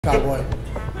Cowboy.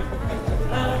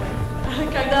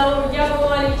 Когда я был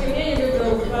маленьким, я не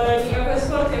любил никакой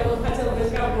спорт, я хотел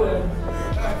быть ковбоем.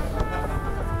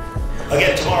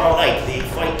 Again, tomorrow night, the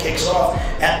fight kicks off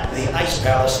at the Ice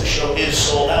Palace. The show is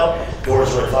sold out.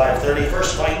 Doors are at 5:30.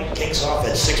 First fight kicks off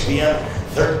at 6 p.m.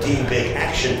 13 big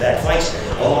action-packed fights,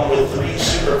 along with 3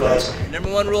 super fights.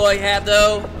 Number one rule I have,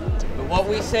 though, but what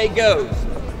we say goes.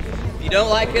 If you don't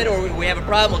like it or we have a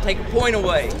problem, we'll take a point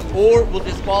away. Or we'll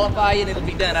disqualify you and it'll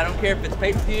be done. I don't care if it's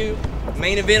pay-per-view,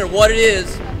 main event, or what it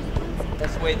is.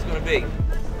 That's the way it's going to be.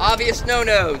 Obvious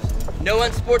no-nos. No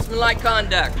unsportsmanlike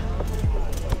conduct.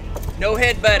 No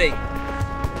headbutting.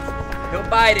 No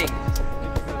biting.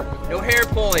 No hair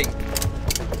pulling.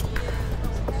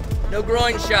 No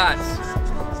groin shots.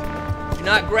 Do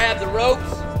not grab the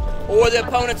ropes or the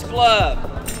opponent's glove.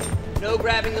 No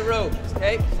grabbing the ropes,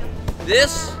 okay?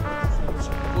 This,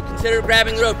 we'll consider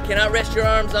grabbing the rope. You cannot rest your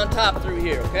arms on top through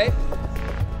here, okay?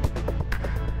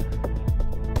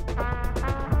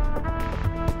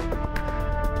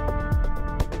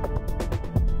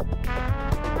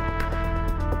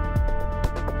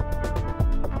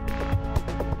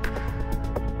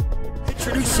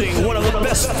 Introducing one of the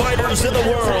best fighters in the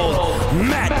world,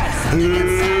 Matt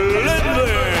Lindland.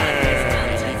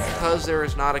 Because there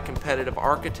is not a competitive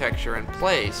architecture in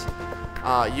place,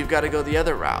 you've got to go the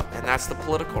other route, and that's the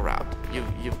political route.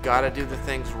 You've got to do the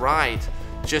things right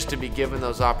just to be given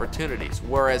those opportunities.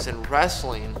 Whereas in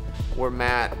wrestling, where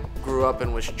Matt grew up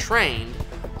and was trained,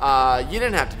 you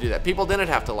didn't have to do that. People didn't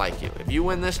have to like you. If you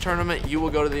win this tournament, you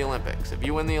will go to the Olympics. If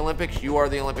you win the Olympics, you are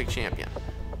the Olympic champion.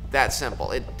 That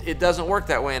simple. It doesn't work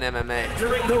that way in MMA.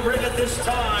 Entering the ring at this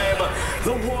time,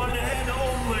 the one and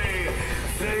only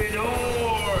Fedor.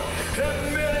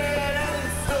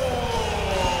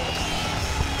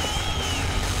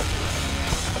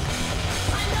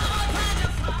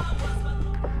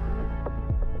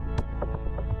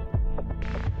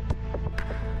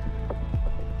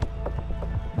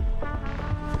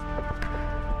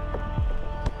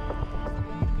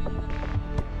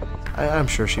 I'm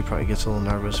sure she probably gets a little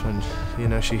nervous when,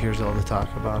 she hears all the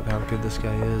talk about how good this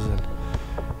guy is and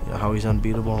how he's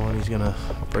unbeatable and he's gonna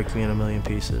break me in a million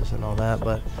pieces and all that.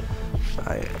 But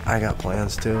I got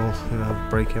plans to,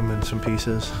 break him in some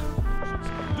pieces.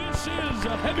 This is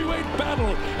a heavyweight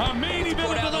battle, our main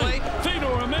event of the night. Fedor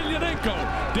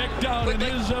decked out in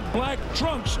his black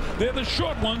trunks. They're the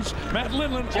short ones. Matt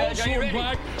Lindland also in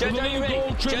black with a little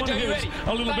gold trim on his,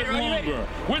 a little bit longer.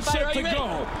 We're set to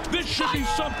go. This should be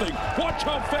something. Watch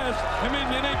how fast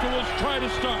Emelianenko will try to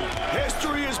start.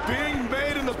 History is being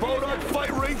made in the Bodog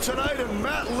fight ring tonight, and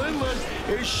Matt Lindland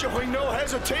is showing no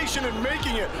hesitation in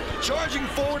making it. Charging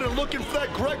forward and looking for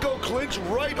that Greco clinch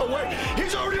right away.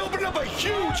 He's already opened up a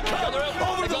huge cut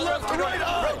over the left and right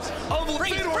arms of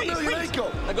Fedor Emelianenko.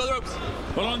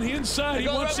 But on the inside, he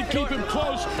wants to keep him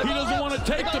close. He doesn't want to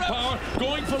take the power.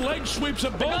 Going for leg sweeps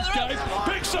at both guys.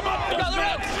 Picks him up, does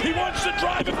Matt. He wants to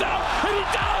drive him down, and he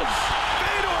does!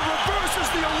 Fedor reverses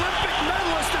the Olympic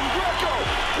medalist in Greco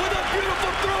with a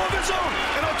beautiful throw of his own.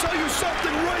 And I'll tell you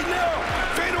something right now.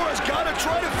 Fedor has got to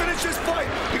try to finish this fight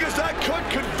because that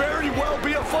could very well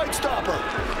be a fight stopper.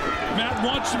 Matt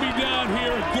wants to be down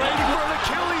here. Great for an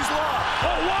Achilles lock.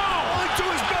 Oh, wow! Falling to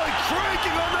his belly,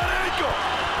 cranking on that ankle.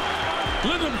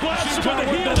 Lindland blasts him with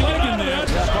the heel to get in there.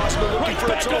 Possibly looking for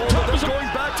Right its back own, on top but of going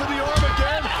back to the arm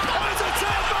again. And it's a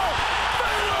tap out.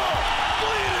 Fedor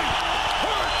bleeding,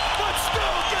 hurt, but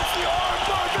still gets the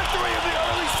armbar victory in the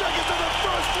early seconds of the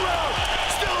first round.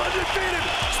 Still undefeated,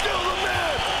 still the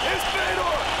man is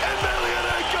Fedor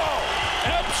Emelianenko.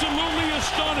 Absolutely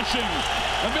astonishing.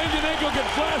 Emelianenko gets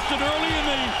blasted early in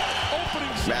the opening.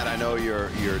 Matt, I know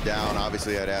you're down.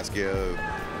 Obviously, I'd ask you,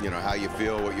 how you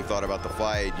feel, what you thought about the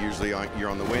fight. Usually you're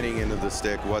on the winning end of the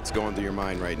stick. What's going through your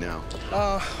mind right now?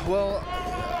 Well,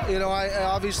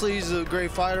 obviously he's a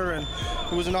great fighter, and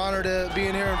it was an honor to be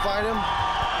in here and fight him.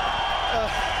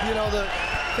 The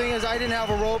thing is, I didn't have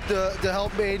a rope to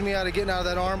help aid me out of getting out of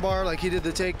that arm bar like he did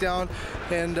the takedown,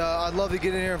 and I'd love to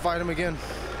get in here and fight him again.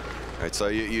 All right, so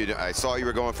I saw you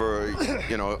were going for,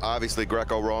 obviously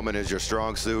Greco-Roman is your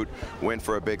strong suit. Went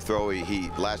for a big throw.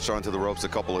 He latched onto the ropes a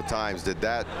couple of times. Did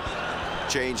that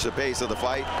change the pace of the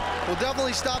fight? Well,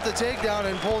 definitely stopped the takedown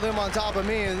and pulled him on top of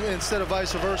me instead of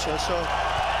vice versa. So,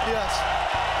 yes.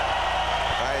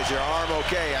 All right, is your arm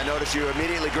okay? I noticed you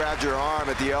immediately grabbed your arm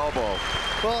at the elbow.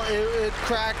 Well, it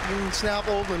cracked and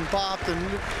snappled and popped,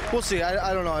 and we'll see.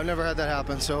 I don't know. I've never had that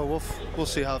happen, so we'll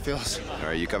see how it feels. All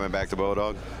right, you coming back to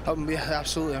Bodog? Yeah,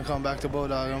 absolutely. I'm coming back to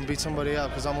Bodog. I'm going to beat somebody up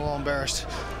because I'm a little embarrassed.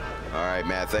 All right,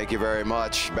 Matt, thank you very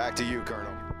much. Back to you,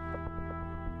 Colonel.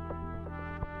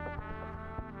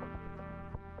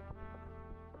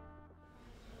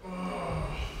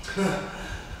 I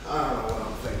don't know what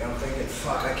I'm thinking. I'm thinking,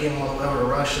 fuck, I came all the way over to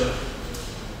Russia.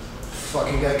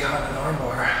 Fucking got caught in an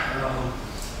armbar. I don't know.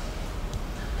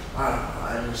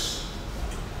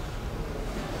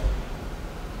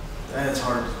 It's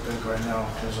hard to think right now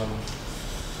because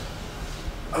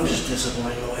I'm just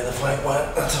disappointed in the way the fight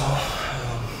went. That's all.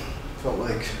 Felt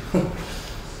like,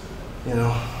 you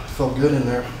know, I felt good in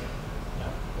there.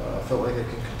 I felt like I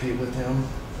could compete with him.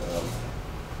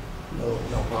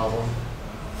 No problem.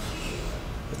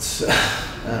 It's, I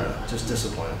don't know, just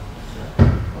disappointing.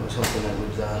 I was hoping it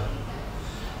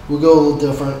would go a little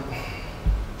different.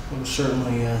 It was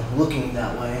certainly looking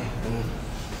that way, and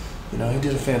you know, he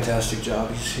did a fantastic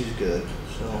job. He's good.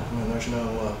 So I mean, there's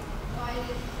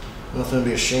nothing to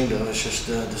be ashamed of. It's just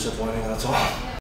disappointing. That's all.